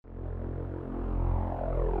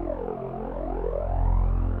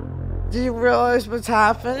Do you realize what's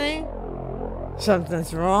happening?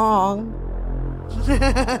 Something's wrong.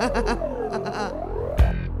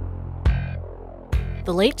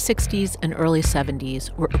 The late 60s and early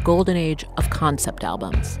 70s were a golden age of concept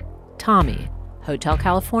albums. Tommy, Hotel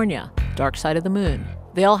California, Dark Side of the Moon.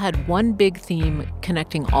 They all had one big theme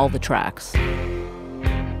connecting all the tracks.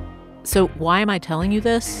 So why am I telling you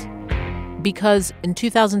this? Because in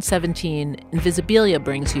 2017, Invisibilia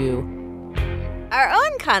brings you our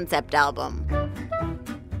own concept album.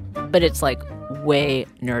 But it's like way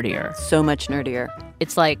nerdier. So much nerdier.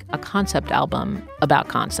 It's like a concept album about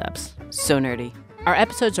concepts. So nerdy. Our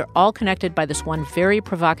episodes are all connected by this one very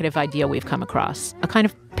provocative idea we've come across, a kind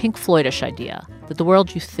of Pink Floyd-ish idea, that the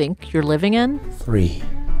world you think you're living in... 3,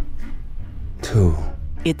 2...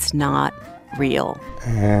 It's not real.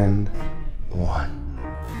 And 1.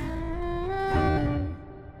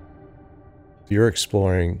 You're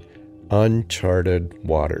exploring uncharted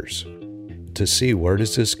waters to see, where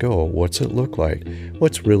does this go? What's it look like?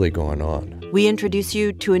 What's really going on? We introduce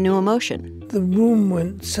you to a new emotion. The room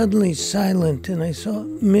went suddenly silent, and I saw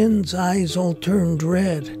Min's eyes all turned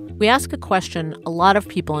red. We ask a question a lot of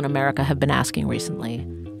people in America have been asking recently.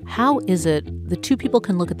 How is it that two people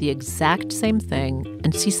can look at the exact same thing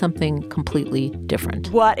and see something completely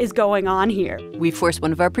different? What is going on here? We force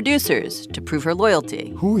one of our producers to prove her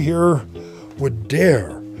loyalty. Who here would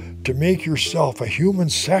dare to make yourself a human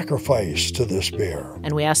sacrifice to this bear?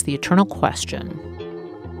 And we ask the eternal question.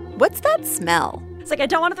 What's that smell? It's like, I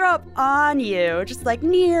don't want to throw up on you, just like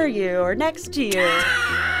near you or next to you.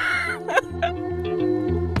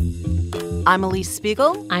 I'm Elise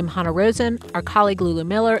Spiegel. I'm Hannah Rosen. Our colleague Lulu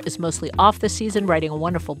Miller is mostly off this season writing a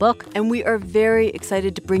wonderful book. And we are very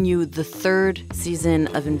excited to bring you the 3rd season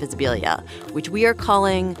of Invisibilia, which we are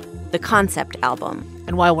calling the Concept Album.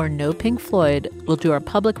 And while we're no Pink Floyd, we'll do our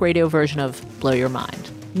public radio version of Blow Your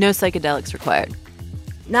Mind. No psychedelics required.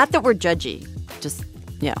 Not that we're judgy, just,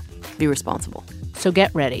 be responsible. So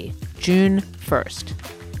get ready. June 1st.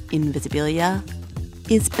 Invisibilia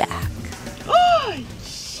is back.